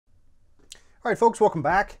All right, folks, welcome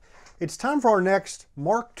back. It's time for our next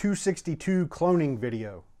Mark 262 cloning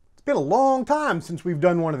video. It's been a long time since we've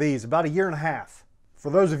done one of these, about 1.5 years.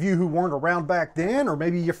 For those of you who weren't around back then, or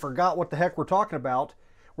maybe you forgot what the heck we're talking about,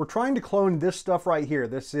 we're trying to clone this stuff right here.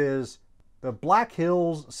 This is the Black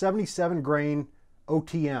Hills 77 grain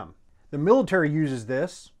OTM. The military uses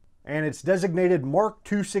this, and it's designated Mark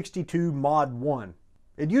 262 Mod 1.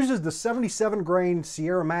 It uses the 77 grain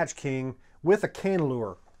Sierra Match King with a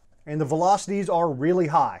cantilever, and the velocities are really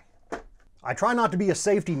high. I try not to be a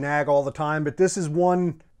safety nag all the time, but this is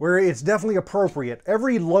one where it's definitely appropriate.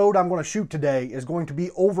 Every load I'm going to shoot today is going to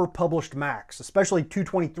be over published max, especially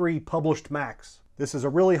 223 published max. This is a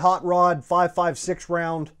really hot rod, 5.56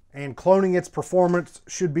 round, and cloning its performance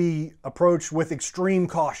should be approached with extreme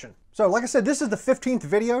caution. So like I said, this is the 15th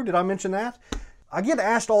video. Did I mention that? I get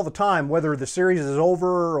asked all the time whether the series is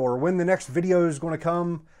over or when the next video is going to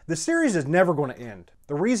come. The series is never going to end.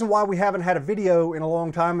 The reason why we haven't had a video in a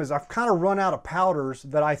long time is I've kind of run out of powders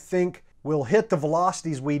that I think will hit the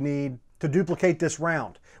velocities we need to duplicate this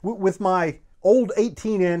round. With my old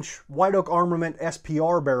 18-inch White Oak Armament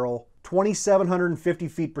SPR barrel, 2,750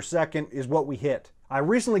 feet per second is what we hit. I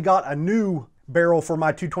recently got a new barrel for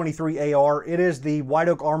my 223 AR. It is the White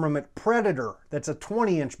Oak Armament Predator. That's a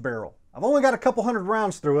 20-inch barrel. I've only got a couple hundred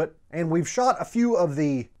rounds through it, and we've shot a few of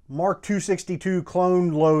the Mark 262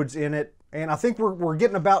 clone loads in it, and I think we're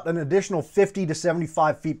getting about an additional 50 to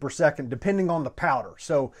 75 feet per second, depending on the powder.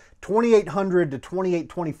 So 2,800 to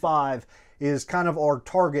 2,825 is kind of our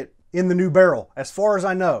target in the new barrel, as far as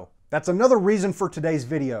I know. That's another reason for today's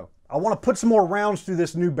video. I want to put some more rounds through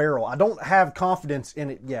this new barrel. I don't have confidence in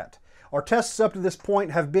it yet. Our tests up to this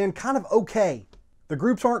point have been kind of okay. The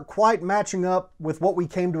groups aren't quite matching up with what we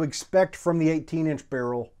came to expect from the 18-inch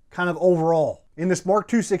barrel, kind of overall. In this Mark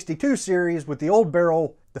 262 series with the old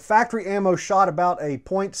barrel, the factory ammo shot about a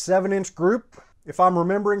 0.7-inch group, if I'm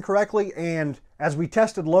remembering correctly, and as we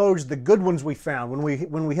tested loads, the good ones we found,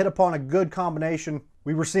 when we hit upon a good combination,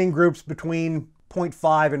 we were seeing groups between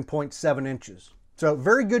 0.5 and 0.7 inches. So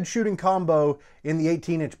very good shooting combo in the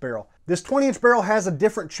 18-inch barrel. This 20-inch barrel has a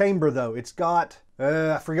different chamber though. It's got,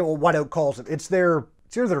 I forget what White Oak calls it. It's either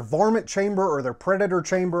their varmint chamber or their predator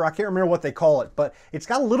chamber. I can't remember what they call it, but it's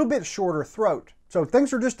got a little bit shorter throat. So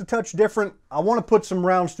things are just a touch different. I want to put some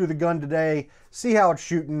rounds through the gun today, see how it's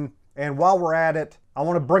shooting, and while we're at it, I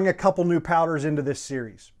want to bring a couple new powders into this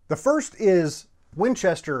series. The first is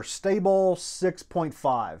Winchester StaBALL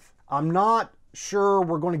 6.5. I'm not sure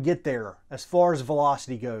we're going to get there as far as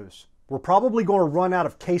velocity goes. We're probably going to run out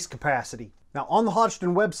of case capacity. Now on the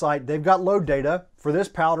Hodgdon website, they've got load data for this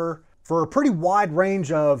powder for a pretty wide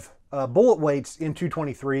range of bullet weights in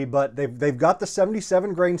 223, but they've got the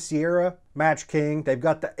 77 grain Sierra Match King, they've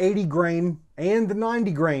got the 80 grain and the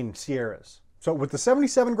 90 grain Sierras. So with the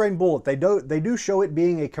 77 grain bullet, they do show it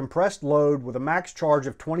being a compressed load with a max charge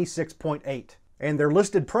of 26.8. And their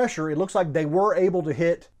listed pressure, it looks like they were able to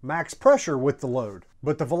hit max pressure with the load.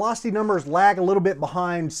 But the velocity numbers lag a little bit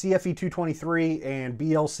behind CFE 223 and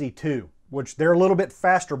BLC 2, which they're a little bit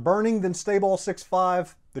faster burning than StaBALL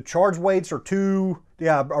 6.5. The charge weights are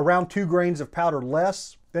around 2 grains of powder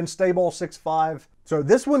less than StaBALL 6.5. So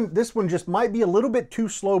this one just might be a little bit too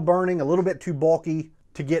slow burning, a little bit too bulky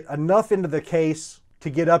to get enough into the case to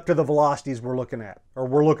get up to the velocities we're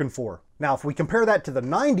looking for. Now, if we compare that to the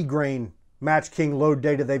 90 grain Match King load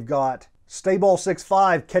data they've got, StaBALL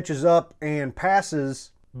 6.5 catches up and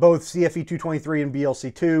passes both CFE 223 and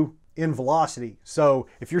BLC 2 in velocity. So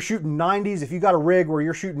if you're shooting 90s, if you got a rig where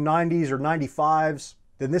you're shooting 90s or 95s,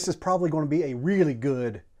 then this is probably going to be a really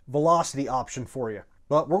good velocity option for you.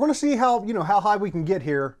 But we're going to see how high we can get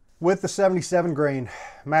here with the 77 grain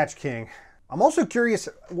Match King. I'm also curious,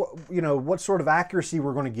 what sort of accuracy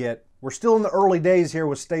we're going to get. We're still in the early days here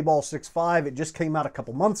with StaBALL 6.5. It just came out a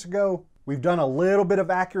couple months ago. We've done a little bit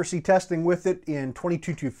of accuracy testing with it in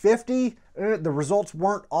 22-250. The results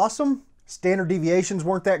weren't awesome. Standard deviations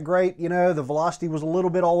weren't that great. The velocity was a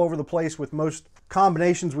little bit all over the place with most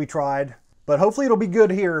combinations we tried. But hopefully it'll be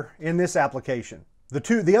good here in this application.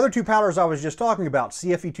 The other two powders I was just talking about,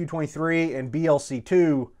 CFE 223 and BLC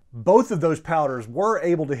 2, both of those powders were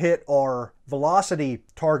able to hit our velocity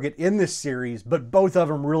target in this series, but both of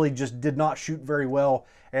them really just did not shoot very well,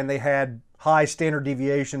 and they had high standard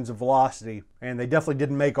deviations of velocity, and they definitely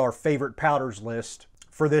didn't make our favorite powders list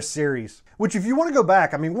for this series. Which, if you want to go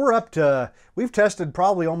back, I mean, we've tested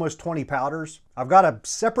probably almost 20 powders. I've got a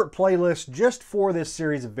separate playlist just for this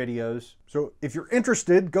series of videos. So if you're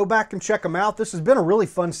interested, go back and check them out. This has been a really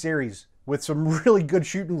fun series with some really good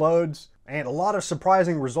shooting loads and a lot of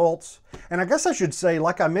surprising results. And I guess I should say,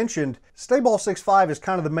 like I mentioned, StaBALL 6.5 is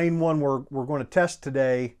kind of the main one we're going to test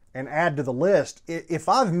today. and add to the list. If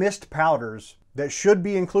I've missed powders that should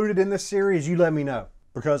be included in this series, you let me know,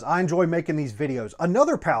 because I enjoy making these videos.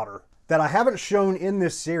 Another powder that I haven't shown in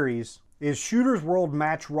this series is Shooter's World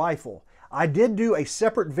Match Rifle. I did do a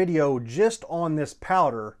separate video just on this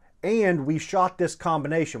powder, and we shot this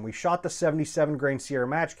combination. We shot the 77 grain Sierra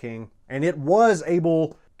Match King, and it was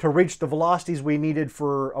able to reach the velocities we needed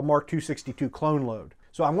for a Mark 262 clone load.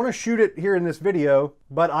 So I'm going to shoot it here in this video,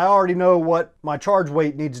 but I already know what my charge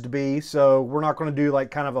weight needs to be, so we're not going to do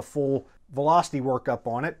like kind of a full velocity workup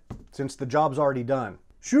on it since the job's already done.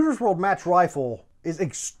 Shooter's World Match Rifle is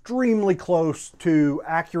extremely close to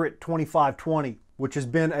accurate 25-20, which has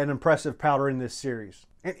been an impressive powder in this series.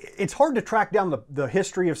 And it's hard to track down the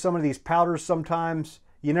history of some of these powders sometimes.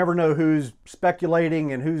 You never know who's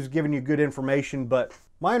speculating and who's giving you good information, but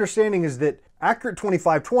my understanding is that accurate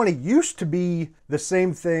 25-20 used to be the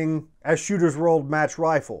same thing as Shooter's World Match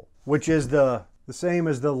Rifle, which is the same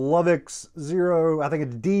as the Lovex 0, I think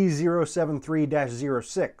it's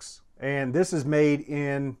D073-06. And this is made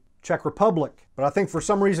in Czech Republic. But I think for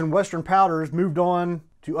some reason Western Powders moved on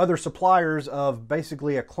to other suppliers of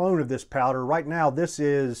basically a clone of this powder. Right now this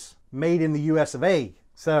is made in the US of A.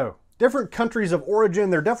 So different countries of origin,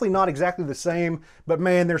 they're definitely not exactly the same, but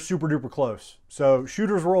man, they're super duper close. So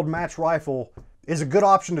Shooter's World Match Rifle is a good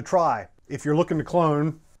option to try if you're looking to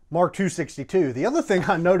clone Mark 262. The other thing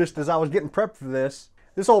I noticed as I was getting prepped for this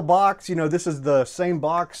old box, you know, this is the same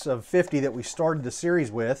box of 50 that we started the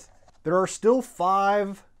series with. There are still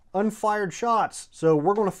 5 unfired shots. So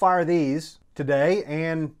we're going to fire these today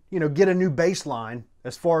and, you know, get a new baseline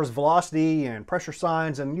as far as velocity and pressure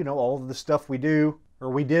signs and, you know, all of the stuff we do, or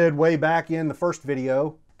we did way back in the first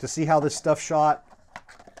video, to see how this stuff shot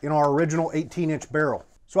in our original 18-inch barrel.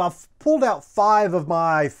 So I've pulled out 5 of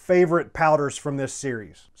my favorite powders from this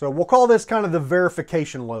series. So we'll call this kind of the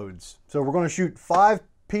verification loads. So we're going to shoot 5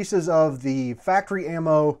 pieces of the factory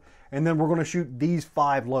ammo, and then we're going to shoot these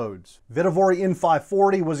 5 loads. Vitavori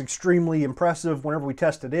N540 was extremely impressive whenever we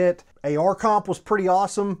tested it. AR comp was pretty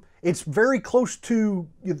awesome. It's very close to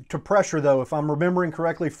pressure though, if I'm remembering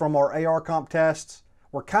correctly from our AR comp tests.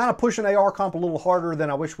 We're kind of pushing AR comp a little harder than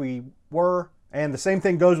I wish we were. And the same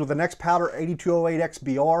thing goes with the next powder, 8208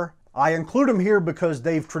 XBR. I include them here because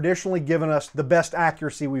they've traditionally given us the best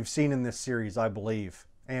accuracy we've seen in this series, I believe.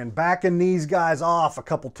 And backing these guys off a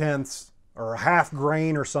couple tenths or a half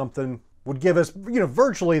grain or something would give us, you know,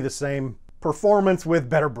 virtually the same performance with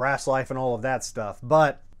better brass life and all of that stuff.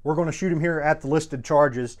 But we're going to shoot them here at the listed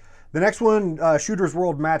charges. The next one, Shooter's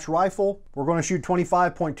World Match Rifle, we're going to shoot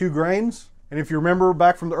 25.2 grains. And if you remember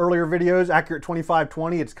back from the earlier videos, accurate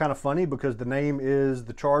 25-20, it's kind of funny because the name is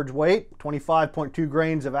the charge weight. 25.2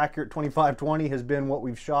 grains of accurate 25-20 has been what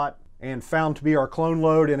we've shot and found to be our clone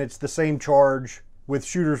load, and it's the same charge with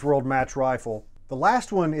Shooter's World Match Rifle. The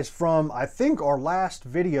last one is from, I think, our last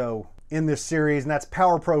video in this series, and that's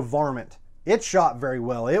Power Pro Varmint. It shot very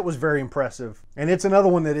well. It was very impressive. And it's another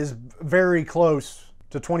one that is very close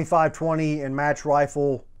to 25-20 and match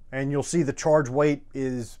rifle, and you'll see the charge weight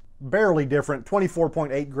is barely different,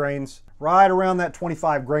 24.8 grains, right around that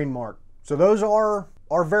 25 grain mark. So those are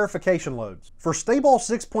our verification loads. For StaBALL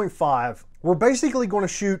 6.5, we're basically going to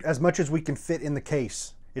shoot as much as we can fit in the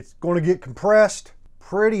case. It's going to get compressed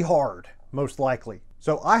pretty hard, most likely.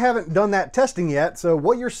 So I haven't done that testing yet, so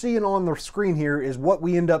what you're seeing on the screen here is what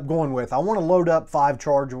we end up going with. I want to load up 5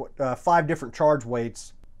 different charge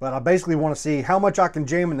weights, but I basically want to see how much I can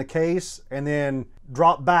jam in the case and then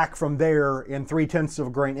drop back from there in 0.3 of a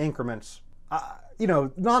grain increments. You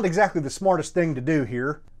know, not exactly the smartest thing to do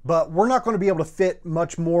here, but we're not going to be able to fit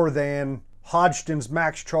much more than Hodgdon's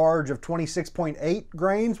max charge of 26.8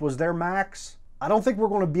 grains was their max. I don't think we're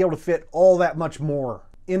going to be able to fit all that much more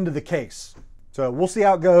into the case. So we'll see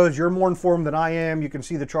how it goes. You're more informed than I am. You can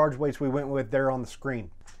see the charge weights we went with there on the screen.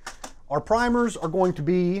 Our primers are going to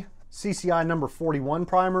be CCI number 41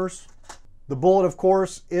 primers. The bullet, of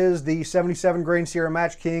course, is the 77 grain Sierra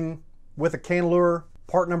Match King with a cannelure,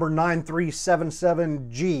 part number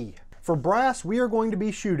 9377G. For brass, we are going to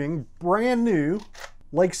be shooting brand new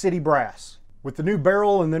Lake City brass. With the new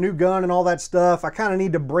barrel and the new gun and all that stuff, I kind of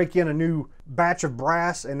need to break in a new batch of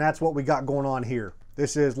brass, and that's what we got going on here.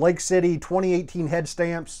 This is Lake City 2018 head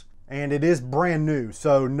stamps, and it is brand new,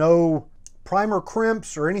 so no primer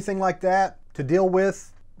crimps or anything like that to deal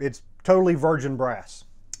with. It's totally virgin brass.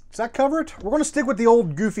 Does that cover it? We're going to stick with the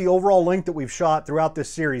old goofy overall length that we've shot throughout this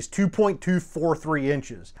series, 2.243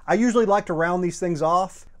 inches. I usually like to round these things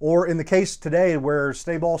off, or in the case today where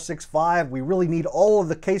StaBALL 6.5, we really need all of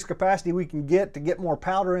the case capacity we can get to get more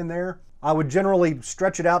powder in there. I would generally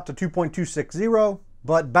stretch it out to 2.260,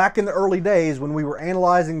 but back in the early days when we were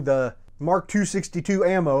analyzing the Mark 262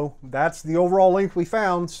 ammo. That's the overall length we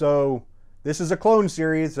found, so this is a clone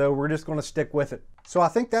series, so we're just gonna stick with it. So I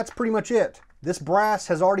think that's pretty much it. This brass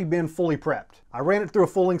has already been fully prepped. I ran it through a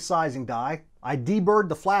full-length sizing die. I deburred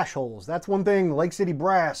the flash holes. That's one thing, Lake City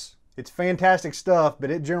brass, it's fantastic stuff,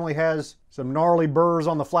 but it generally has some gnarly burrs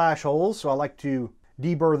on the flash holes, so I like to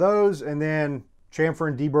deburr those and then chamfer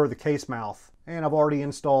and deburr the case mouth. And I've already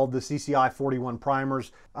installed the CCI 41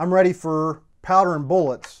 primers. I'm ready for powder and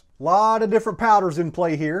bullets. A lot of different powders in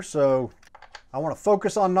play here, so I want to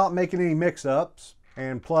focus on not making any mix-ups.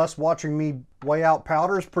 And plus, watching me weigh out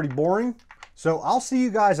powder is pretty boring. So I'll see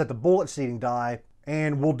you guys at the bullet seating die,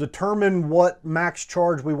 and we'll determine what max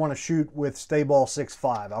charge we want to shoot with StaBALL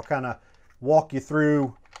 6.5. I'll kind of walk you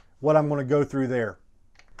through what I'm going to go through there.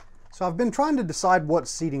 So I've been trying to decide what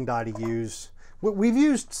seating die to use. We've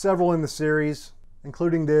used several in the series,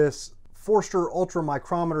 including this Forster Ultra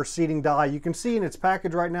Micrometer seating die. You can see in its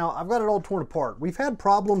package right now, I've got it all torn apart. We've had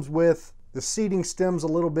problems with the seating stems a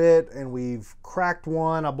little bit, and we've cracked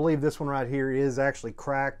one. I believe this one right here is actually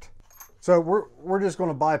cracked. So we're just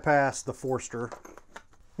going to bypass the Forster.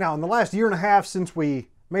 Now, in the last year and a half since we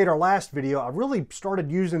made our last video, I really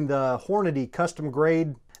started using the Hornady custom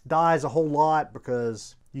grade dies a whole lot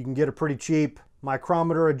because you can get a pretty cheap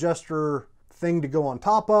micrometer adjuster thing to go on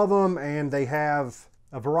top of them, and they have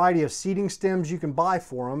a variety of seating stems you can buy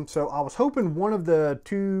for them. So I was hoping one of the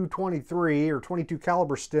 223 or 22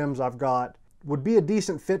 caliber stems I've got would be a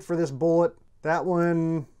decent fit for this bullet. That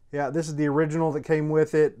one, yeah, this is the original that came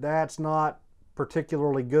with it. That's not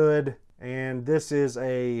particularly good. And this is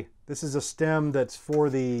a stem that's for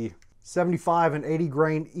the 75 and 80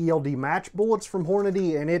 grain ELD match bullets from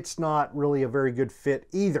Hornady, and it's not really a very good fit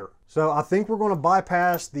either. So I think we're going to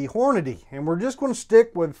bypass the Hornady, and we're just going to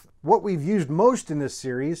stick with what we've used most in this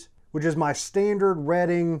series, which is my standard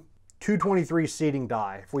Redding 223 seating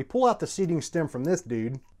die. If we pull out the seating stem from this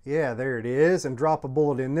dude, yeah, there it is, and drop a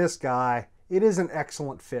bullet in this guy, it is an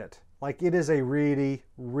excellent fit. Like, it is a really,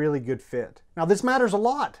 really good fit. Now, this matters a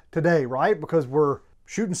lot today, right? Because we're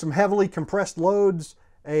shooting some heavily compressed loads.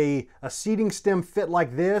 A seating stem fit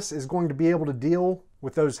like this is going to be able to deal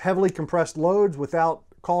with those heavily compressed loads without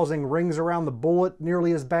causing rings around the bullet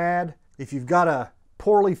nearly as bad. If you've got a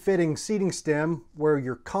poorly fitting seating stem where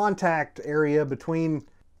your contact area between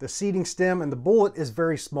the seating stem and the bullet is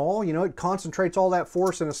very small, you know, it concentrates all that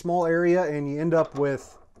force in a small area, and you end up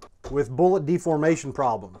with bullet deformation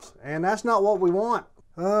problems. And that's not what we want.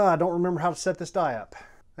 I don't remember how to set this die up.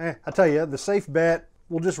 I tell you, the safe bet,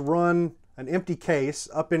 we'll just run an empty case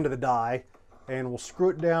up into the die, and we'll screw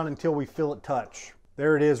it down until we feel it touch.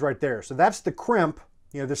 There it is right there. So that's the crimp.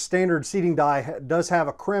 You know, the standard seating die does have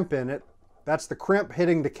a crimp in it. That's the crimp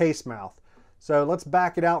hitting the case mouth. So let's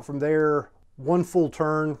back it out from there one full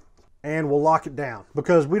turn, and we'll lock it down,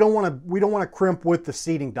 because we don't want to crimp with the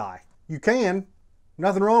seating die. You can,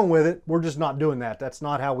 nothing wrong with it. We're just not doing that. That's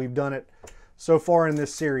not how we've done it so far in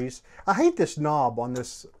this series. I hate this knob on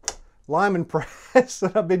this Lyman press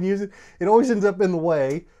that I've been using. It always ends up in the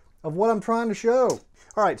way of what I'm trying to show.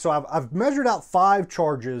 All right, so I've measured out 5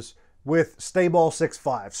 charges with StaBALL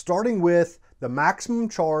 6.5, starting with the maximum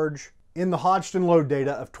charge in the Hodgson load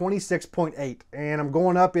data of 26.8, and I'm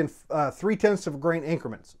going up in 0.3 of a grain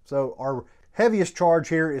increments. So our heaviest charge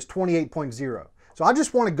here is 28.0. So I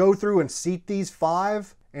just want to go through and seat these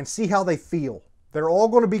 5 and see how they feel. They're all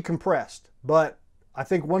going to be compressed, but I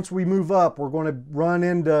think once we move up, we're going to run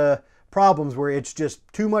into problems where it's just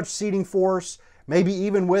too much seating force. Maybe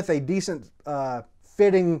even with a decent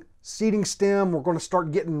fitting seating stem, we're going to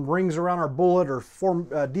start getting rings around our bullet or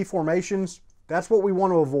deformations. That's what we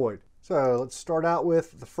want to avoid. So let's start out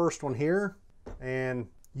with the first one here and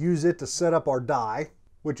use it to set up our die,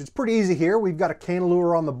 which is pretty easy here. We've got a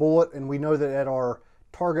cantilever on the bullet, and we know that at our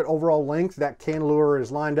target overall length, that cantilever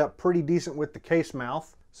is lined up pretty decent with the case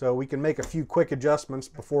mouth. So we can make a few quick adjustments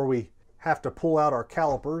before we have to pull out our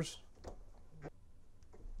calipers.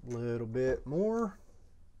 A little bit more.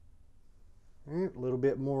 A little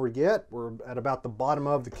bit more yet. We're at about the bottom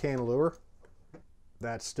of the cantilever.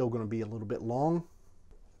 That's still going to be a little bit long.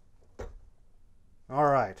 All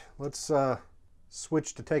right, let's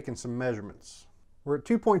switch to taking some measurements. We're at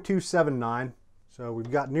 2.279, so we've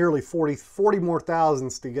got nearly 40 more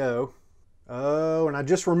thousandths to go. Oh, and I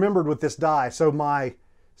just remembered with this die, so my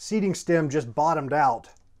seating stem just bottomed out.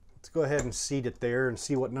 Let's go ahead and seat it there and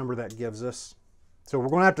see what number that gives us. So we're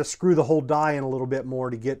going to have to screw the whole die in a little bit more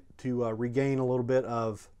to get to regain a little bit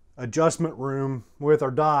of adjustment room with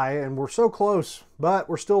our die, and we're so close, but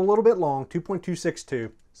we're still a little bit long,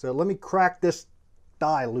 2.262. So let me crack this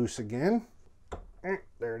die loose again.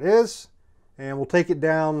 There it is. And we'll take it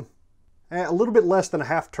down a little bit less than a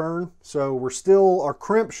half turn. So we're still, our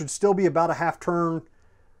crimp should still be about a half turn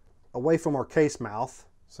away from our case mouth.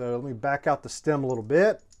 So let me back out the stem a little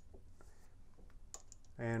bit,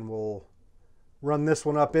 and we'll run this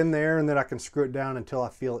one up in there, and then I can screw it down until I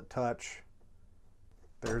feel it touch.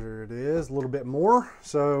 There it is, a little bit more.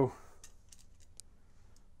 So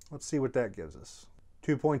let's see what that gives us.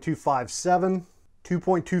 2.257,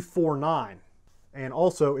 2.249. And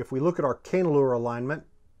also, if we look at our cantilever alignment,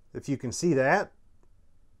 if you can see that,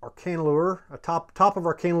 our cantilever, top of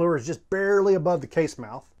our cantilever is just barely above the case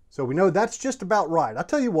mouth. So we know that's just about right. I'll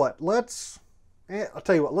tell you what, let's give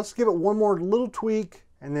it one more little tweak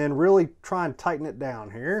and then really try and tighten it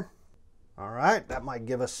down here. All right, that might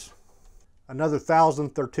give us another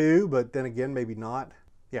thousandth or two, but then again, maybe not.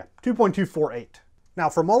 Yeah, 2.248. Now,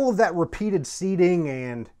 from all of that repeated seating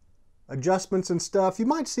and adjustments and stuff, you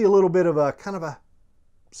might see a little bit of a kind of a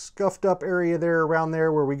scuffed up area there around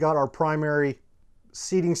there where we got our primary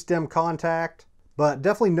seating stem contact, but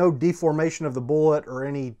definitely no deformation of the bullet or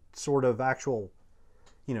any sort of actual,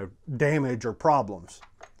 you know, damage or problems.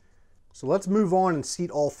 So let's move on and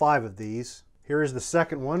seat all 5 of these. Here is the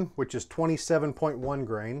second one, which is 27.1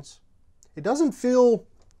 grains. It doesn't feel,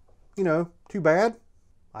 you know, too bad.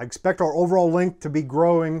 I expect our overall length to be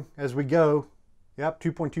growing as we go. Yep,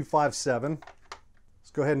 2.257.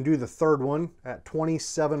 Let's go ahead and do the third one at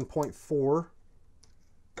 27.4.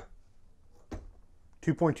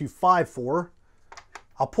 2.254.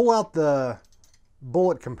 I'll pull out the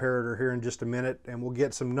bullet comparator here in just a minute, and we'll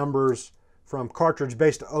get some numbers from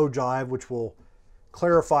cartridge-based ogive, which will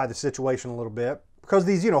clarify the situation a little bit. Because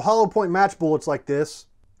these, you know, hollow point match bullets like this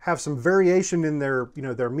have some variation in their, you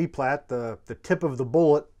know, their me-plat, the tip of the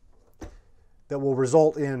bullet, that will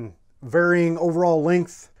result in varying overall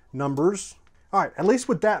length numbers. All right, at least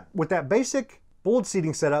with that basic bullet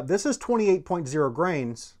seating setup, this is 28.0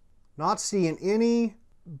 grains. Not seeing any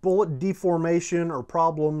bullet deformation or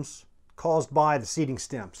problems caused by the seating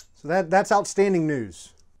stems. So that's outstanding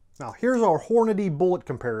news. Now here's our Hornady bullet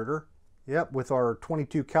comparator. Yep, with our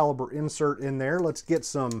 22 caliber insert in there. Let's get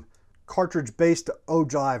some cartridge-based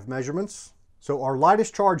ogive measurements. So our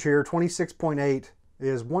lightest charge here, 26.8,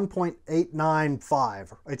 is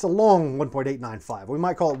 1.895. It's a long 1.895. We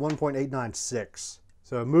might call it 1.896.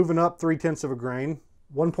 So moving up 0.3 of a grain,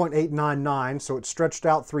 1.899, so it's stretched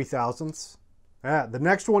out 0.03. The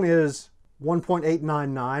next one is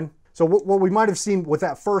 1.899. So what we might have seen with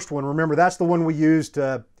that first one, remember that's the one we used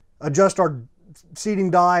to adjust our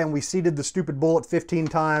seating die, and we seated the stupid bullet 15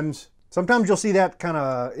 times. Sometimes you'll see that kind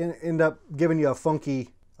of end up giving you a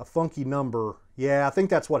funky number. Yeah, I think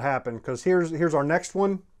that's what happened, because here's our next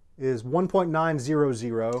one is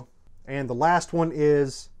 1.900, and the last one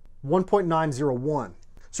is 1.901.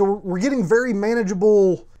 So we're getting very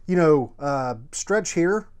manageable, you know, stretch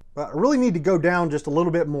here, but I really need to go down just a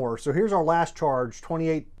little bit more. So here's our last charge,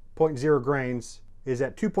 28.0 grains, is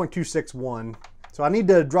at 2.261. So I need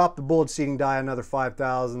to drop the bullet seating die another 5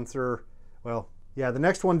 thousandths, or, well, yeah, the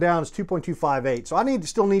next one down is 2.258. So I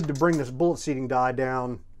still need to bring this bullet seating die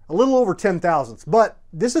down a little over 10 thousandths, but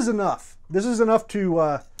this is enough. This is enough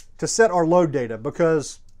to set our load data,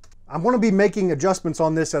 because I'm going to be making adjustments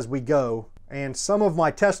on this as we go, and some of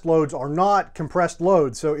my test loads are not compressed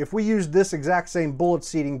loads. So if we use this exact same bullet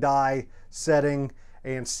seating die setting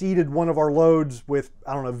and seated one of our loads with,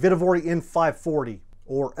 I don't know, Vitavorti N540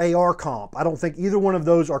 or AR comp, I don't think either one of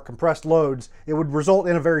those are compressed loads. It would result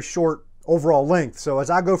in a very short overall length. So as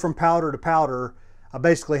I go from powder to powder, I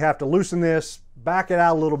basically have to loosen this, back it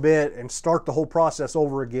out a little bit, and start the whole process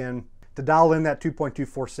over again to dial in that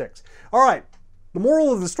 2.246. All right, the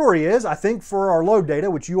moral of the story is, I think for our load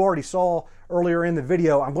data, which you already saw earlier in the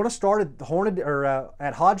video, I'm going to start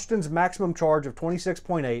at Hodgdon's maximum charge of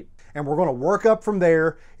 26.8, and we're going to work up from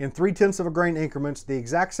there in 0.3 of a grain increments, the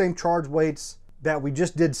exact same charge weights that we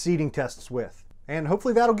just did seating tests with. And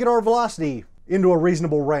hopefully that'll get our velocity into a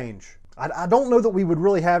reasonable range. I don't know that we would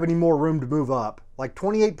really have any more room to move up. Like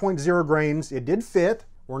 28.0 grains, it did fit.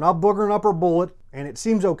 We're not boogering up our bullet, and it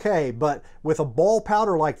seems okay, but with a ball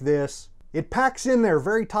powder like this, it packs in there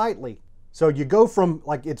very tightly. So you go from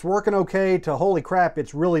like it's working okay to holy crap,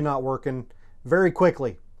 it's really not working very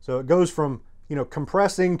quickly. So it goes from, you know,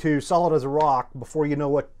 compressing to solid as a rock before you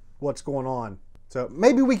know what's going on. So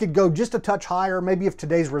maybe we could go just a touch higher. Maybe if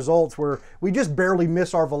today's results where we just barely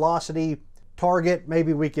miss our velocity target,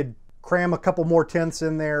 maybe we could cram a couple more tenths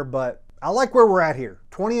in there, but I like where we're at here.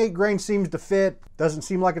 28 grains seems to fit. Doesn't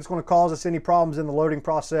seem like it's going to cause us any problems in the loading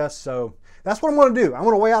process. So that's what I'm going to do. I'm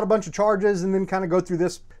going to weigh out a bunch of charges and then kind of go through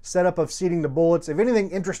this setup of seating the bullets. If anything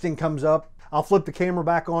interesting comes up, I'll flip the camera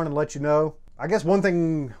back on and let you know. I guess one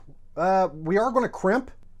thing, we are going to crimp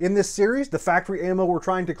In this series, the factory ammo we're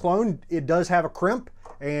trying to clone, it does have a crimp,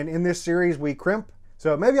 and in this series we crimp.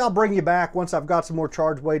 So maybe I'll bring you back once I've got some more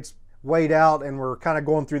charge weights weighed out and we're kind of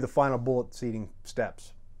going through the final bullet seating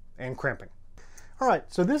steps and crimping. All right,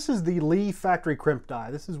 so this is the Lee factory crimp die.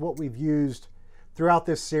 This is what we've used throughout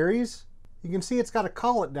this series. You can see it's got a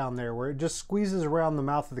collet down there where it just squeezes around the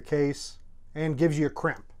mouth of the case and gives you a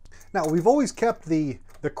crimp. Now, we've always kept the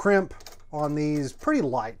crimp on these pretty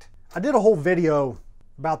light. I did a whole video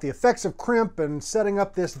about the effects of crimp and setting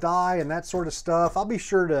up this die and that sort of stuff. I'll be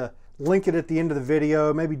sure to link it at the end of the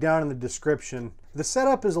video, maybe down in the description. The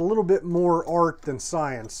setup is a little bit more art than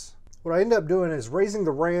science. What I end up doing is raising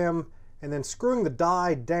the ram and then screwing the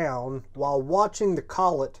die down while watching the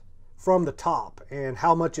collet from the top and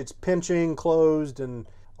how much it's pinching, closed, and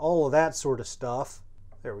all of that sort of stuff.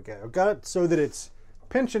 There we go. I've got it so that it's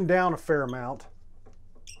pinching down a fair amount.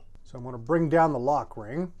 So I'm going to bring down the lock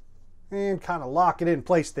ring and kind of lock it in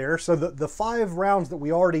place there. So the 5 rounds that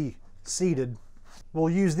we already seated, we'll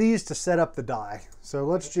use these to set up the die. So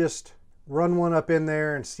let's just run one up in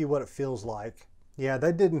there and see what it feels like. Yeah,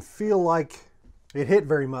 that didn't feel like it hit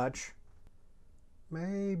very much.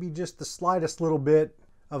 Maybe just the slightest little bit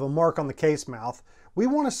of a mark on the case mouth. We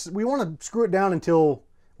want to screw it down until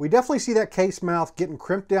we definitely see that case mouth getting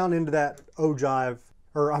crimped down into that ogive,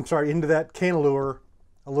 or I'm sorry, into that cantilever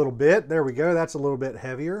a little bit. There we go. That's a little bit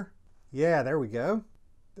heavier. Yeah, there we go.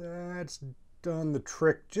 That's done the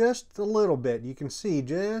trick just a little bit. You can see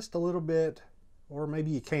just a little bit, or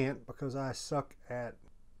maybe you can't because I suck at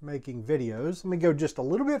making videos. Let me go just a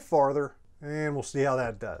little bit farther and we'll see how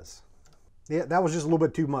that does. Yeah, that was just a little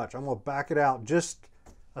bit too much. I'm going to back it out just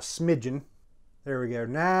a smidgen. There we go.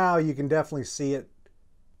 Now you can definitely see it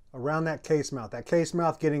around that case mouth. That case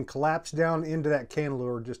mouth getting collapsed down into that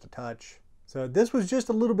cantilever just a touch. So this was just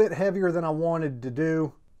a little bit heavier than I wanted to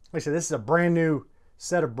do. Like I said, this is a brand new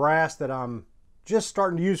set of brass that I'm just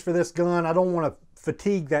starting to use for this gun. I don't want to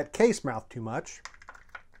fatigue that case mouth too much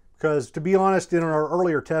because, to be honest, in our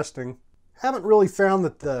earlier testing, haven't really found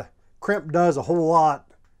that the crimp does a whole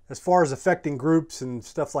lot as far as affecting groups and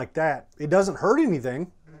stuff like that. It doesn't hurt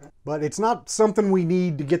anything, but it's not something we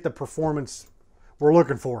need to get the performance we're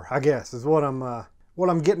looking for, I guess, is what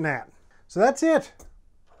I'm getting at. So that's it.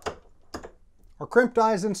 Our crimp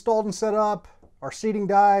die is installed and set up. Our seating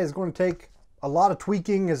die is going to take a lot of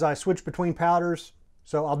tweaking as I switch between powders,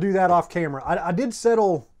 so I'll do that off camera. I did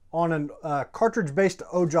settle on a cartridge-based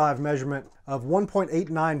ogive measurement of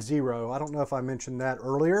 1.890. I don't know if I mentioned that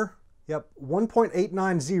earlier. Yep,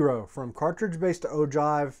 1.890 from cartridge-based to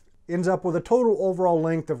ogive ends up with a total overall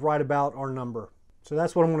length of right about our number. So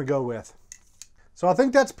that's what I'm going to go with. So I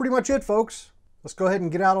think that's pretty much it, folks. Let's go ahead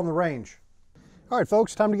and get out on the range. All right,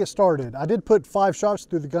 folks, time to get started. I did put 5 shots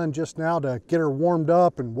through the gun just now to get her warmed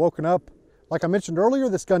up and woken up. Like I mentioned earlier,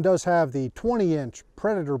 this gun does have the 20-inch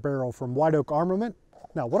Predator barrel from White Oak Armament.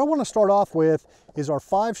 Now, what I want to start off with is our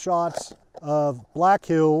 5 shots of Black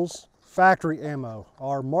Hills factory ammo,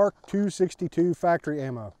 our Mark 262 factory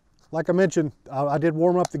ammo. Like I mentioned, I did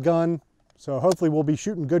warm up the gun, so hopefully we'll be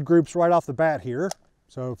shooting good groups right off the bat here.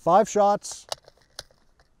 So 5 shots.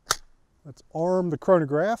 Let's arm the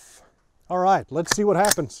chronograph. All right, let's see what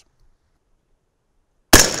happens.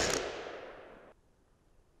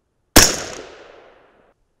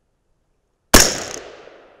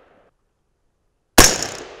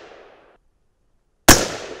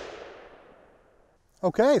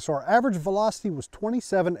 Okay, so our average velocity was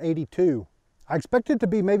 2782. I expected it to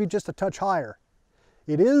be maybe just a touch higher.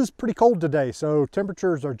 It is pretty cold today, so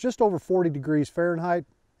temperatures are just over 40 degrees Fahrenheit,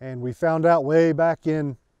 and we found out way back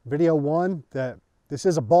in video 1 that this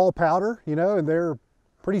is a ball powder, you know, and they're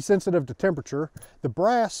pretty sensitive to temperature. The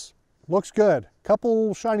brass looks good.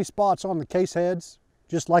 Couple shiny spots on the case heads,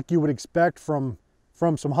 just like you would expect from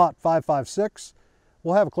some hot 5.56.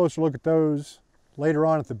 We'll have a closer look at those later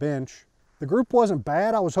on at the bench. The group wasn't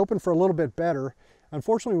bad. I was hoping for a little bit better.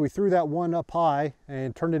 Unfortunately, we threw that one up high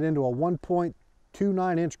and turned it into a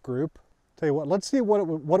 1.29 inch group. Tell you what, let's see what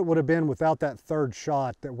it would have been without that 3rd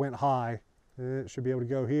shot that went high. It should be able to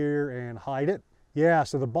go here and hide it. Yeah,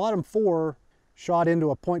 so the bottom 4 shot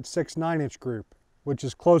into a 0.69 inch group, which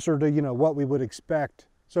is closer to, you know, what we would expect.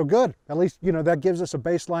 So good, at least, you know, that gives us a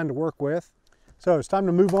baseline to work with. So it's time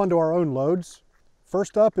to move on to our own loads.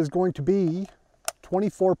 First up is going to be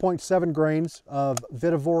 24.7 grains of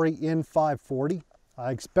Vitavori N540.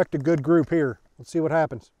 I expect a good group here. Let's see what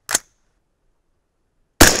happens.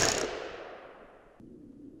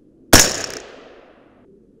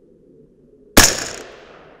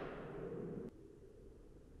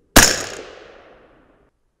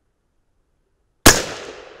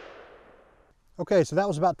 Okay, so that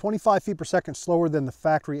was about 25 feet per second slower than the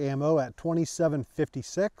factory ammo at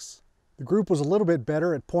 27.56. The group was a little bit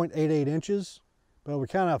better at 0.88 inches, but we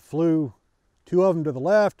kind of flew 2 of them to the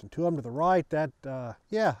left and 2 of them to the right. That,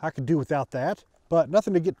 yeah, I could do without that, but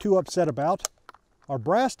nothing to get too upset about. Our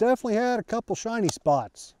brass definitely had a couple shiny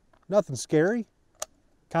spots. Nothing scary,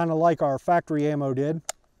 kind of like our factory ammo did.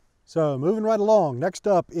 So moving right along, next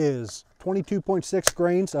up is 22.6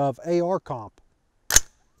 grains of AR comp.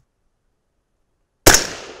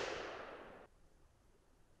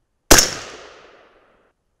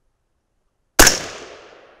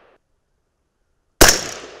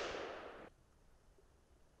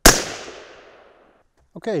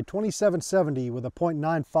 Okay, 2770 with a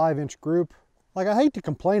 0.95 inch group. Like, I hate to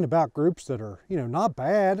complain about groups that are, you know, not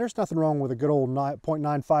bad. There's nothing wrong with a good old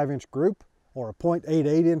 0.95 inch group or a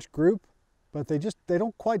 0.88 inch group, but they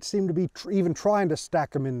don't quite seem to be even trying to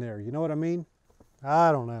stack them in there. You know what I mean?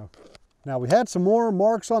 I don't know. Now, we had some more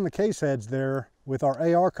marks on the case heads there with our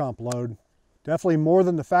AR comp load. Definitely more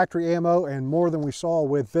than the factory ammo and more than we saw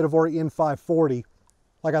with Vihtavuori N540.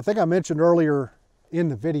 Like I think I mentioned earlier in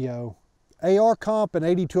the video, AR comp and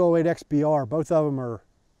 8208 XBR, both of them are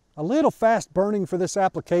a little fast burning for this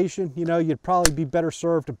application. You know, you'd probably be better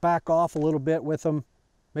served to back off a little bit with them.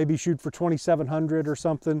 Maybe shoot for 2700 or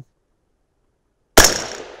something.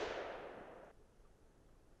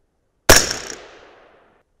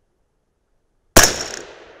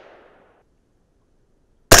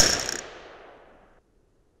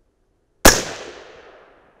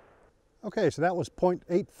 Okay, so that was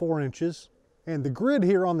 0.84 inches. And the grid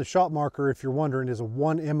here on the shot marker, if you're wondering, is a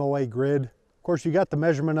 1 MOA grid. Of course, you got the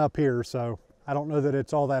measurement up here, so I don't know that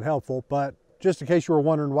it's all that helpful, but just in case you were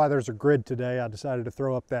wondering why there's a grid today, I decided to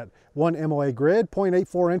throw up that 1 MOA grid.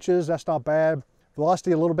 0.84 inches, that's not bad.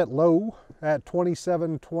 Velocity a little bit low at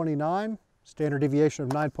 27.29, standard deviation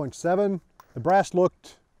of 9.7. The brass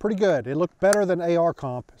looked pretty good. It looked better than AR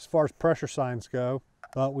comp as far as pressure signs go,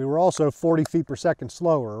 but we were also 40 feet per second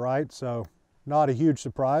slower, right? So not a huge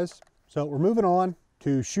surprise. So we're moving on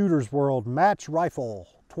to Shooter's World Match Rifle,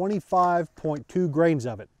 25.2 grains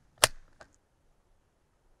of it.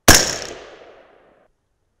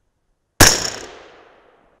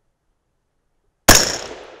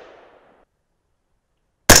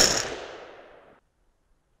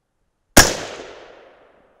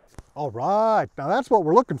 All right, now that's what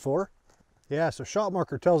we're looking for. Yeah, so shot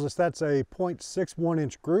marker tells us that's a 0.61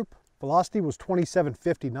 inch group. Velocity was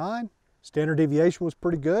 27.59. Standard deviation was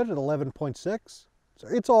pretty good at 11.6. So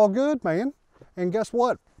it's all good, man. And guess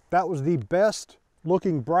what? That was the best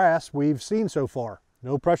looking brass we've seen so far.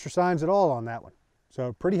 No pressure signs at all on that one.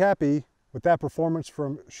 So pretty happy with that performance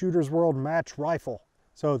from Shooter's World Match Rifle.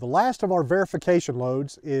 So the last of our verification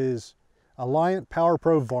loads is Alliant Power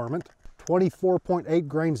Pro Varmint, 24.8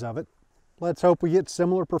 grains of it. Let's hope we get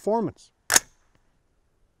similar performance.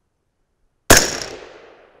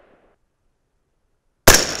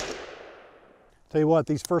 Tell you what,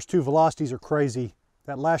 these first 2 velocities are crazy.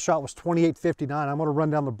 That last shot was 28.59. I'm gonna run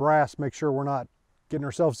down the brass, make sure we're not getting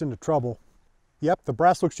ourselves into trouble. Yep, the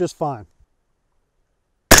brass looks just fine.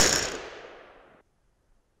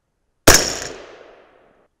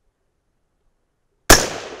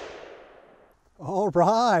 All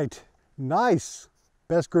right, nice.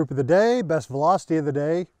 Best group of the day, best velocity of the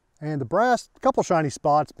day. And the brass, a couple shiny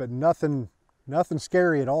spots, but nothing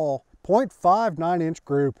scary at all. 0.59 inch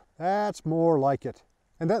group. That's more like it.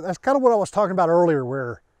 And that's kind of what I was talking about earlier,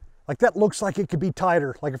 where like that looks like it could be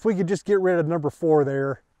tighter. Like if we could just get rid of number 4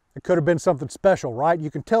 there, it could have been something special, right?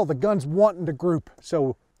 You can tell the gun's wanting to group.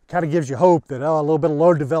 So it kind of gives you hope that, oh, a little bit of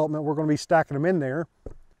load development, we're going to be stacking them in there.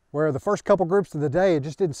 Where the first couple groups of the day, it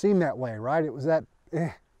just didn't seem that way, right? It was that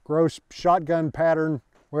gross shotgun pattern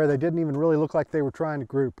where they didn't even really look like they were trying to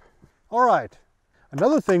group. All right.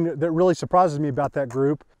 Another thing that really surprises me about that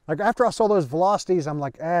group, like after I saw those velocities, I'm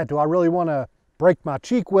like, do I really want to break my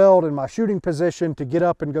cheek weld in my shooting position to get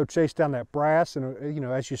up and go chase down that brass? And you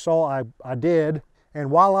know, as you saw, I did. And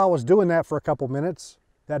while I was doing that for a couple minutes,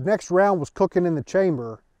 that next round was cooking in the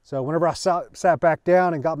chamber. So whenever I sat back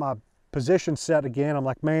down and got my position set again, I'm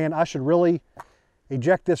like, man, I should really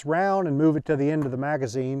eject this round and move it to the end of the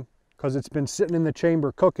magazine because it's been sitting in the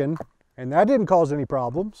chamber cooking, and that didn't cause any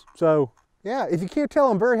problems. So yeah, if you can't tell,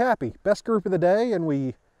 I'm very happy. Best group of the day, and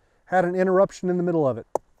we had an interruption in the middle of it.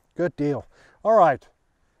 Good deal. All right,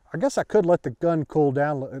 I guess I could let the gun cool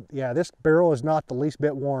down. Yeah, this barrel is not the least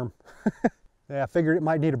bit warm. Yeah, I figured it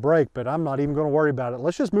might need a break, but I'm not even going to worry about it.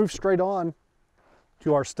 Let's just move straight on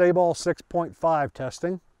to our StaBALL 6.5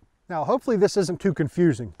 testing. Now, hopefully this isn't too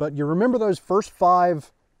confusing, but you remember those first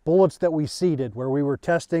 5 bullets that we seeded where we were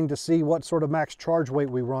testing to see what sort of max charge weight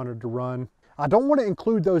we wanted to run? I don't want to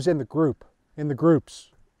include those in the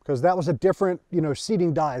groups, because that was a different,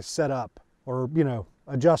 seating dice setup or,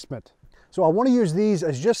 adjustment. So I want to use these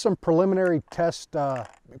as just some preliminary test,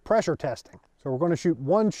 pressure testing. So we're going to shoot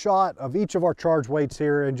one shot of each of our charge weights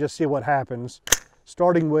here and just see what happens,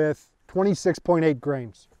 starting with 26.8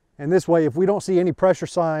 grains. And this way, if we don't see any pressure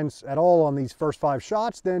signs at all on these first 5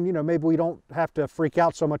 shots, then, maybe we don't have to freak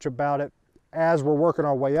out so much about it as we're working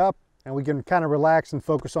our way up, and we can kind of relax and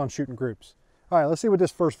focus on shooting groups. All right, let's see what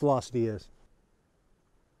this first velocity is.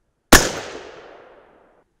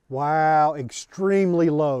 Wow, extremely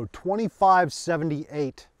low,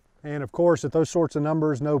 25.78. And of course, at those sorts of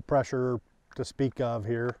numbers, no pressure to speak of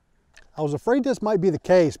here. I was afraid this might be the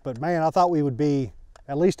case, but man, I thought we would be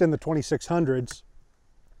at least in the 2600s.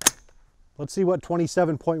 Let's see what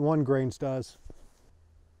 27.1 grains does.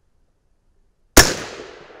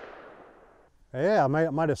 Yeah, I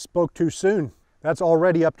might have spoke too soon. That's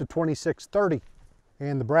already up to 26.30.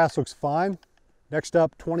 And the brass looks fine. Next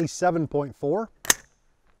up, 27.4.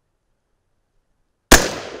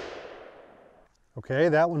 Okay,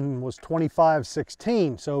 that one was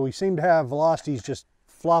 25.16. So we seem to have velocities just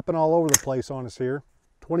flopping all over the place on us here.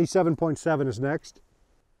 27.7 is next.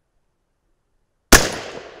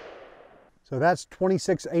 So that's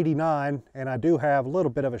 26.89, and I do have a little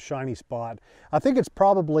bit of a shiny spot. I think it's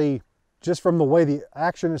probably just from the way the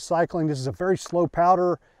action is cycling. This is a very slow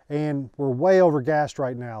powder, and we're way over gassed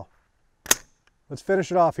right now. Let's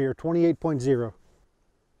finish it off here, 28.0.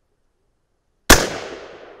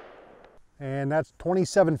 And that's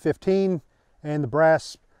 27.15, and the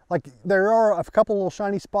brass, like there are a couple little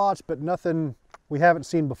shiny spots, but nothing we haven't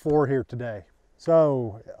seen before here today.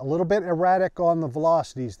 So a little bit erratic on the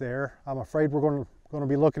velocities there. I'm afraid we're going to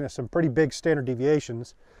be looking at some pretty big standard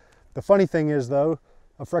deviations. The funny thing is though,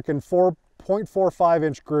 a frickin' 4.45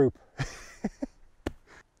 inch group.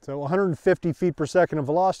 So 150 feet per second of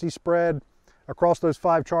velocity spread across those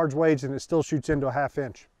 5 charge weights, and it still shoots into a 1/2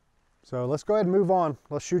 inch. So let's go ahead and move on.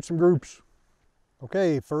 Let's shoot some groups.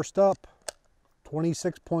 Okay, first up,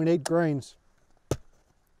 26.8 grains.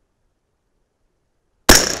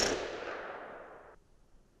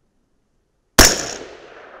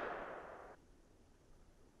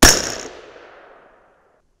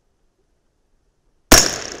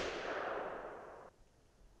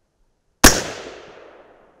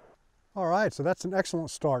 All right, so that's an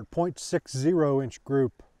excellent start. 0.60 inch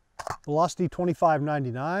group. Velocity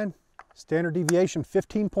 25.99. Standard deviation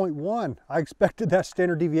 15.1. I expected that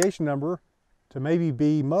standard deviation number to maybe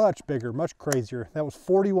be much bigger, much crazier. That was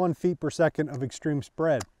 41 feet per second of extreme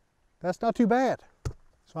spread. That's not too bad.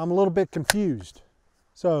 So I'm a little bit confused.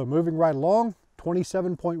 So moving right along,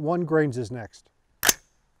 27.1 grains is next.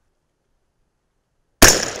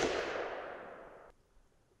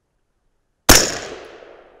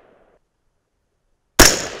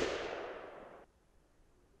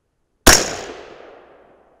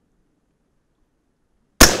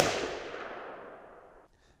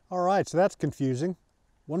 All right, so that's confusing.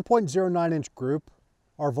 1.09 inch group.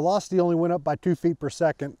 Our velocity only went up by 2 feet per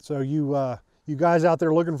second. So you guys out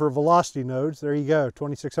there looking for velocity nodes, there you go,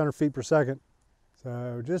 2,600 feet per second.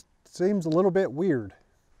 So just seems a little bit weird.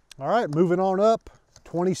 All right, moving on up,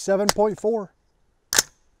 27.4.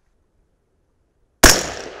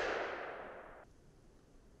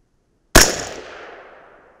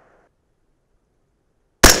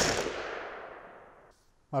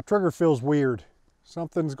 My trigger feels weird.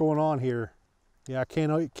 Something's going on here. Yeah, I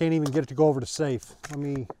can't even get it to go over to safe. Let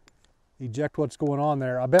me eject what's going on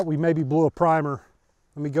there. I bet we maybe blew a primer.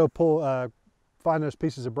 Let me go find those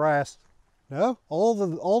pieces of brass. No,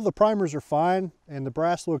 all the primers are fine, and the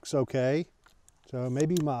brass looks okay. So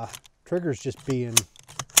maybe my trigger's just being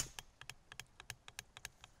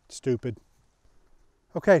stupid.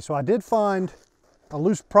 Okay, so I did find a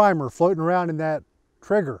loose primer floating around in that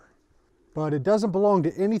trigger, but it doesn't belong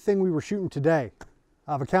to anything we were shooting today.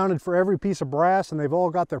 I've accounted for every piece of brass, and they've all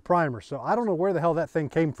got their primer. So I don't know where the hell that thing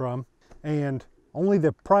came from, and only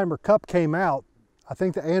the primer cup came out. I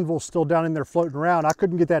think the anvil's still down in there floating around. I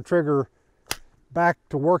couldn't get that trigger back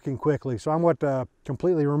to working quickly, so I'm going to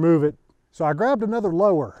completely remove it. So I grabbed another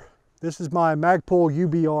lower. This is my Magpul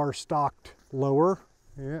UBR stocked lower.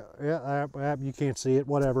 Yeah, you can't see it,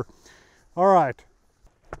 whatever. All right,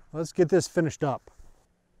 let's get this finished up.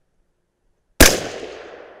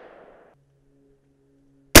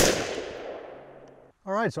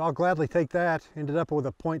 All right, so I'll gladly take that. Ended up with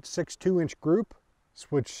a 0.62 inch group.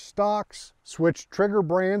 Switched stocks, switched trigger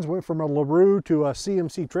brands, went from a LaRue to a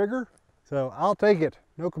CMC trigger. So I'll take it,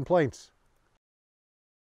 no complaints.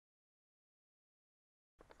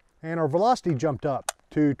 And our velocity jumped up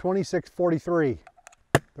to 26.43.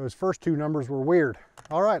 Those first two numbers were weird.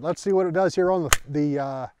 All right, let's see what it does here on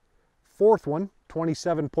the fourth one,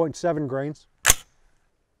 27.7 grains.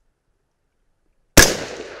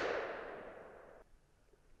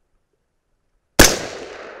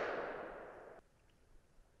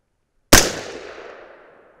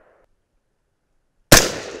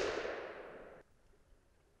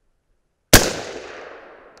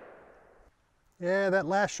 Yeah, that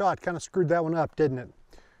last shot kind of screwed that one up, didn't it?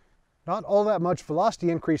 Not all that much velocity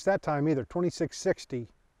increase that time either, 2660.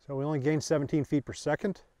 So we only gained 17 feet per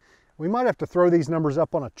second. We might have to throw these numbers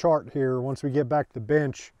up on a chart here once we get back to the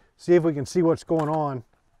bench, see if we can see what's going on.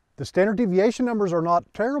 The standard deviation numbers are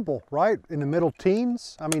not terrible, right? In the middle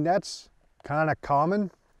teens. I mean, that's kind of common.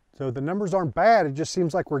 So the numbers aren't bad. It just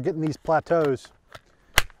seems like we're getting these plateaus.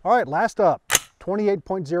 All right, last up,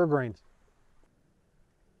 28.0 grains.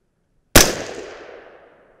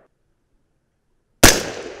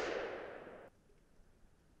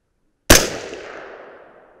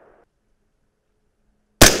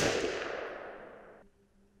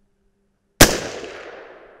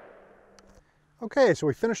 Okay, so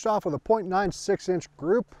we finished off with a 0.96 inch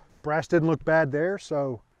group. Brass didn't look bad there,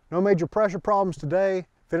 so no major pressure problems today.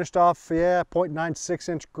 Finished off, yeah, 0.96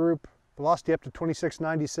 inch group. Velocity up to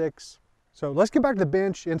 2696. So let's get back to the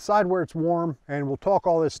bench, inside where it's warm, and we'll talk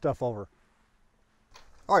all this stuff over.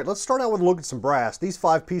 All right, let's start out with a look at some brass. These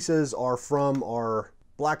 5 pieces are from our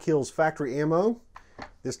Black Hills factory ammo.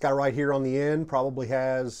 This guy right here on the end probably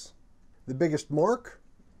has the biggest mark.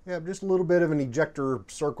 Yeah, just a little bit of an ejector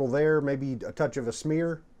circle there, maybe a touch of a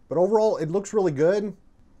smear. But overall, it looks really good.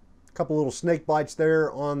 A couple little snake bites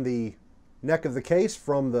there on the neck of the case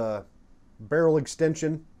from the barrel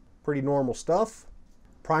extension. Pretty normal stuff.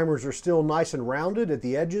 Primers are still nice and rounded at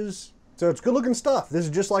the edges. So it's good looking stuff. This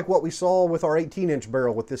is just like what we saw with our 18-inch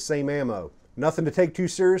barrel with this same ammo. Nothing to take too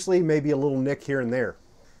seriously, maybe a little nick here and there.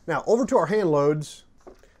 Now, over to our hand loads.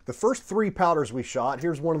 The first 3 powders we shot,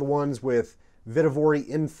 here's one of the ones with Vitavori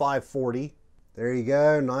N540. There you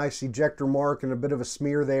go, nice ejector mark and a bit of a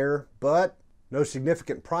smear there, but no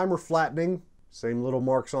significant primer flattening. Same little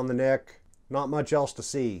marks on the neck, not much else to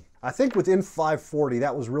see. I think with N540,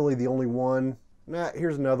 that was really the only one. Nah,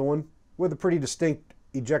 here's another one with a pretty distinct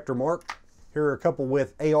ejector mark. Here are a couple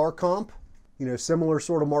with AR comp, you know, similar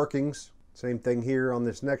sort of markings. Same thing here on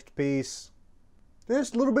this next piece.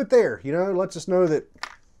 Just a little bit there, you know, lets us know that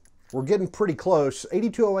we're getting pretty close.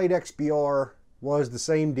 8208 XBR was the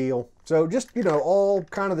same deal. So just, you know, all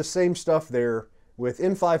kind of the same stuff there with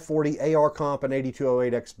N540, AR comp, and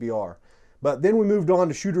 8208 XBR. But then we moved on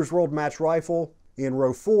to Shooter's World Match Rifle in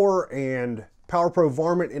row 4 and Power Pro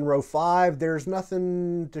Varmint in row 5. There's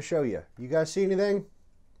nothing to show you. You guys see anything?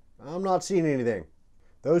 I'm not seeing anything.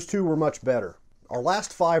 Those two were much better. Our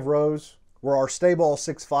last 5 rows were our StaBALL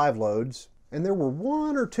 6.5 loads. And there were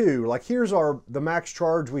 1 or 2, like here's the max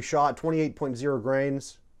charge we shot, 28.0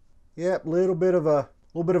 grains. Yep, little bit of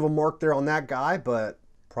a mark there on that guy, but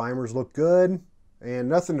primers look good and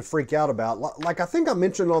nothing to freak out about. Like I think I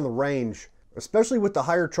mentioned on the range, especially with the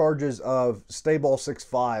higher charges of StaBALL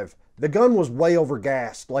 6.5, the gun was way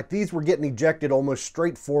overgassed. Like these were getting ejected almost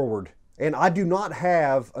straight forward. And I do not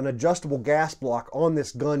have an adjustable gas block on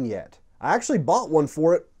this gun yet. I actually bought one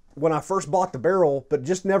for it when I first bought the barrel, but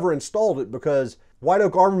just never installed it because White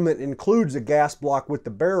Oak Armament includes a gas block with the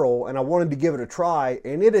barrel, and I wanted to give it a try,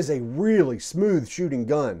 and it is a really smooth shooting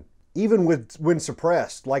gun, even when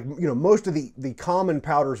suppressed. Like, you know, most of the common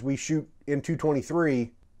powders we shoot in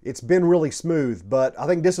 223, it's been really smooth, but I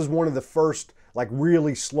think this is one of the first like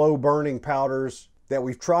really slow burning powders that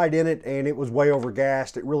we've tried in it, and it was way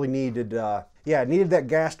overgassed. It really needed, it needed that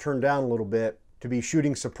gas turned down a little bit to be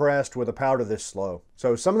shooting suppressed with a powder this slow.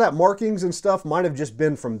 So some of that markings and stuff might have just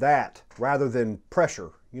been from that rather than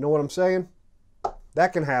pressure. You know what I'm saying?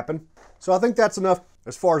 That can happen. So I think that's enough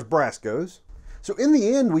as far as brass goes. So in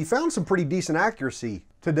the end, we found some pretty decent accuracy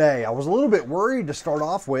today. I was a little bit worried to start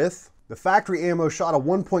off with. The factory ammo shot a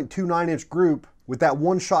 1.29 inch group with that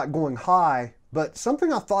one shot going high, but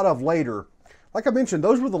something I thought of later, like I mentioned,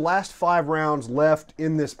 those were the last 5 rounds left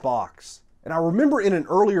in this box. And I remember in an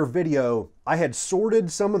earlier video, I had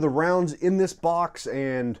sorted some of the rounds in this box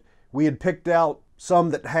and we had picked out some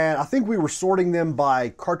that had, I think we were sorting them by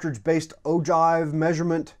cartridge-based ogive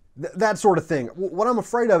measurement, that sort of thing. What I'm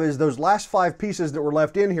afraid of is those last 5 pieces that were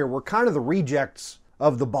left in here were kind of the rejects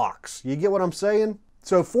of the box. You get what I'm saying?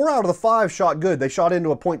 So 4 out of the 5 shot good. They shot into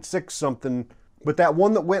a 0.6 something, but that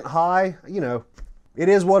one that went high, you know, it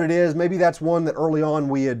is what it is. Maybe that's one that early on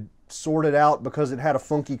we had sorted out because it had a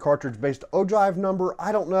funky cartridge-based ogive number.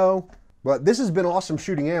 I don't know. But this has been awesome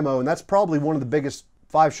shooting ammo, and that's probably one of the biggest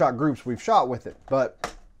 5-shot groups we've shot with it.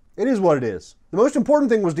 But it is what it is. The most important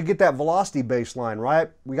thing was to get that velocity baseline, right?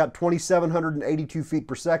 We got 2,782 feet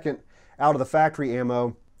per second out of the factory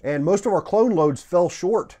ammo, and most of our clone loads fell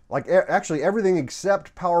short. Like actually everything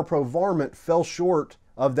except Power Pro Varmint fell short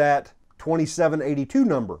of that 2,782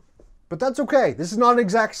 number. But that's okay. This is not an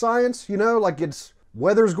exact science, you know, like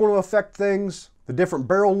weather's going to affect things. The different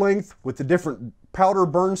barrel length with the different powder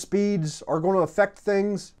burn speeds are going to affect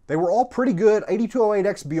things. They were all pretty good. 8208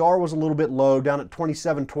 XBR was a little bit low, down at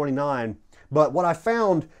 2729. But what I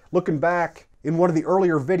found looking back in one of the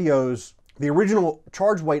earlier videos, the original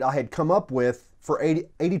charge weight I had come up with for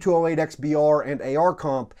 8208 XBR and AR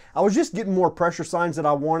comp, I was just getting more pressure signs that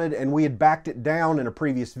I wanted, and we had backed it down in a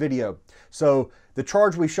previous video. So the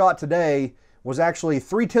charge we shot today was actually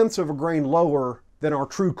 0.3 of a grain lower than our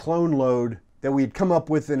true clone load that we had come up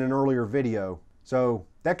with in an earlier video. So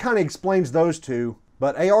that kind of explains those two,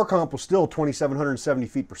 but AR comp was still 2,770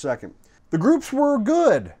 feet per second. The groups were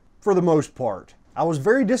good for the most part. I was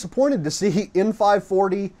very disappointed to see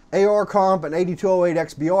N540, AR comp, and 8208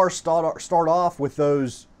 XBR start off with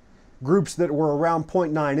those groups that were around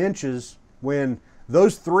 0.9 inches when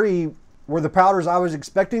those three were the powders I was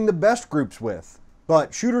expecting the best groups with.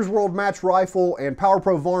 But Shooter's World Match Rifle and Power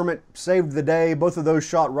Pro Varmint saved the day. Both of those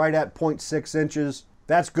shot right at 0.6 inches.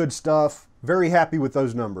 That's good stuff. Very happy with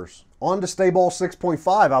those numbers. On to StaBALL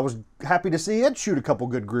 6.5. I was happy to see it shoot a couple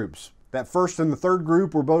good groups. That first and the third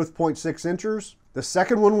group were both 0.6 inchers. The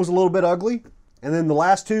second one was a little bit ugly. And then the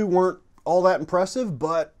last two weren't all that impressive,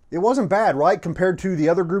 but it wasn't bad, right? Compared to the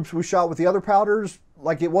other groups we shot with the other powders.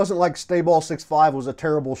 Like, it wasn't like StaBALL 6.5 was a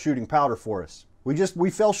terrible shooting powder for us. We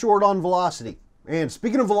fell short on velocity. And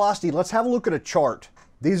speaking of velocity, let's have a look at a chart.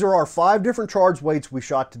 These are our 5 different charge weights we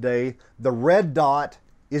shot today. The red dot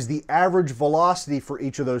is the average velocity for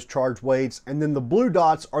each of those charge weights, and then the blue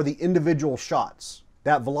dots are the individual shots.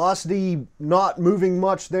 That velocity not moving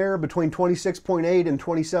much there between 26.8 and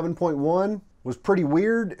 27.1 was pretty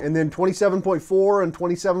weird, and then 27.4 and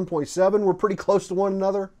 27.7 were pretty close to one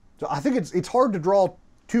another. So I think it's hard to draw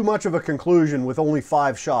too much of a conclusion with only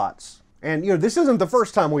 5 shots. And, you know, this isn't the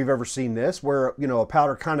first time we've ever seen this, where, you know, a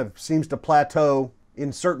powder kind of seems to plateau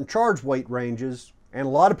in certain charge weight ranges. And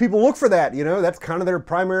a lot of people look for that, you know, that's kind of their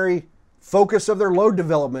primary focus of their load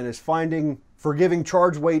development, is finding forgiving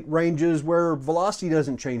charge weight ranges where velocity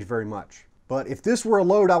doesn't change very much. But if this were a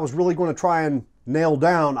load I was really going to try and nail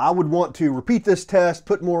down, I would want to repeat this test,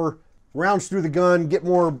 put more rounds through the gun, get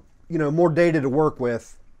more, you know, more data to work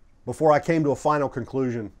with before I came to a final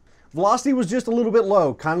conclusion. Velocity was just a little bit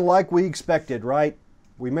low, kind of like we expected, right?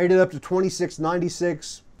 We made it up to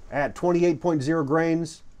 2696 at 28.0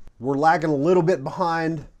 grains. We're lagging a little bit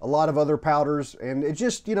behind a lot of other powders, and it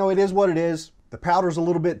just, you know, it is what it is. The powder's a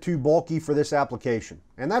little bit too bulky for this application,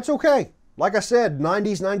 and that's okay. Like I said,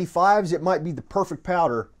 90s, 95s, it might be the perfect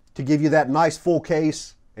powder to give you that nice full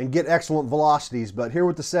case and get excellent velocities, but here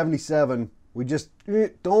with the 77, we just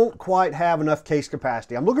don't quite have enough case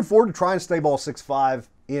capacity. I'm looking forward to trying StaBALL 6.5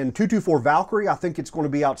 in 224 Valkyrie. I think it's going to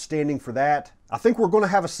be outstanding for that. I think we're going to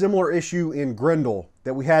have a similar issue in Grendel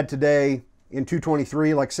that we had today in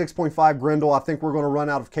 223, like 6.5 Grendel. I think we're going to run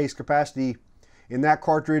out of case capacity in that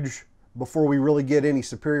cartridge before we really get any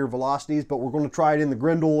superior velocities, but we're going to try it in the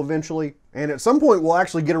Grendel eventually. And at some point, we'll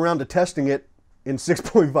actually get around to testing it in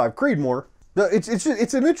 6.5 Creedmoor.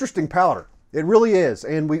 It's an interesting powder. It really is.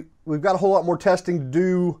 And we've got a whole lot more testing to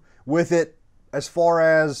do with it as far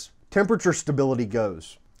as temperature stability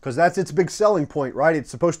goes, because that's its big selling point, right?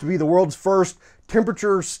 It's supposed to be the world's first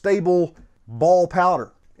temperature stable ball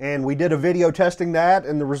powder. And we did a video testing that,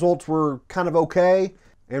 and the results were kind of okay.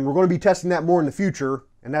 And we're going to be testing that more in the future.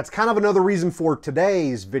 And that's kind of another reason for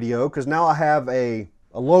today's video, because now I have a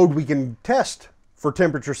load we can test for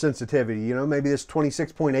temperature sensitivity. You know, maybe this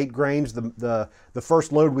 26.8 grains, the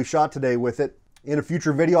first load we shot today with it. In a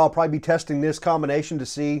future video, I'll probably be testing this combination to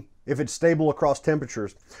see if it's stable across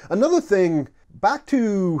temperatures. Another thing, back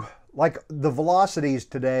to like the velocities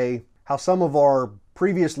today, how some of our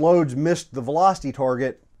previous loads missed the velocity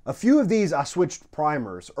target. A few of these I switched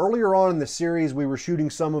primers. Earlier on in the series, we were shooting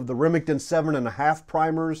some of the Remington 7.5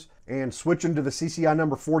 primers and switching to the CCI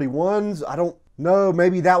number 41s. I don't know,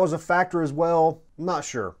 maybe that was a factor as well. I'm not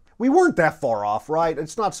sure. We weren't that far off, right?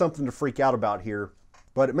 It's not something to freak out about here,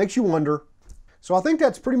 but it makes you wonder. So I think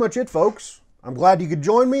that's pretty much it, folks. I'm glad you could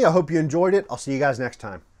join me. I hope you enjoyed it. I'll see you guys next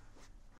time.